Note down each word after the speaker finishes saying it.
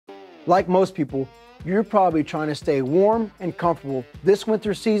Like most people, you're probably trying to stay warm and comfortable this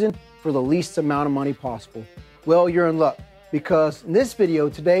winter season for the least amount of money possible. Well, you're in luck, because in this video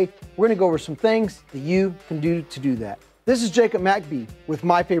today, we're gonna go over some things that you can do that. This is Jacob McBee with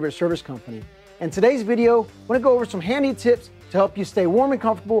My Favorite Service Company. In today's video, we're gonna go over some handy tips to help you stay warm and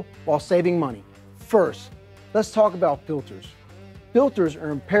comfortable while saving money. First, let's talk about filters. Filters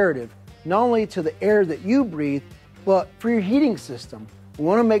are imperative not only to the air that you breathe, but for your heating system. We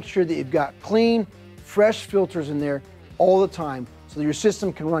wanna make sure that you've got clean, fresh filters in there all the time so that your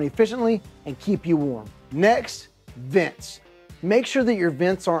system can run efficiently and keep you warm. Next, vents. Make sure that your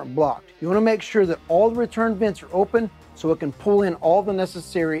vents aren't blocked. You wanna make sure that all the return vents are open so it can pull in all the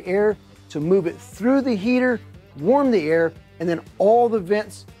necessary air to move it through the heater, warm the air, and then all the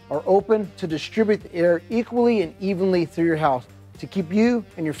vents are open to distribute the air equally and evenly through your house to keep you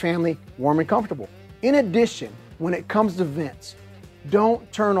and your family warm and comfortable. In addition, when it comes to vents,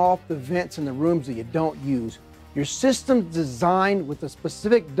 don't turn off the vents in the rooms that you don't use. Your system's designed with a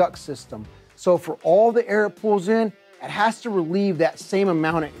specific duct system. So for all the air it pulls in, it has to relieve that same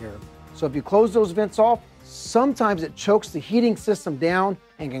amount of air. So if you close those vents off, sometimes it chokes the heating system down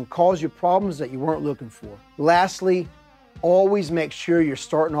and can cause you problems that you weren't looking for. Lastly, always make sure you're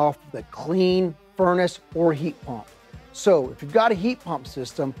starting off with a clean furnace or heat pump. So if you've got a heat pump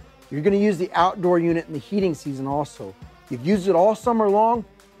system, you're gonna use the outdoor unit in the heating season also. You've used it all summer long,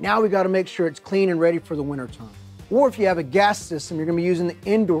 now we gotta make sure it's clean and ready for the winter time. Or if you have a gas system, you're gonna be using the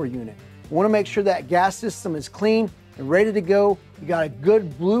indoor unit. You wanna make sure that gas system is clean and ready to go. You got a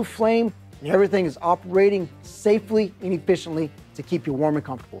good blue flame and everything is operating safely and efficiently to keep you warm and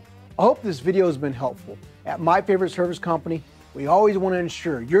comfortable. I hope this video has been helpful. At My Favorite Service Company, we always wanna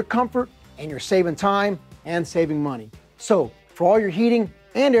ensure your comfort and you're saving time and saving money. So for all your heating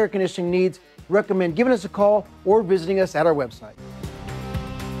and air conditioning needs, recommend giving us a call or visiting us at our website.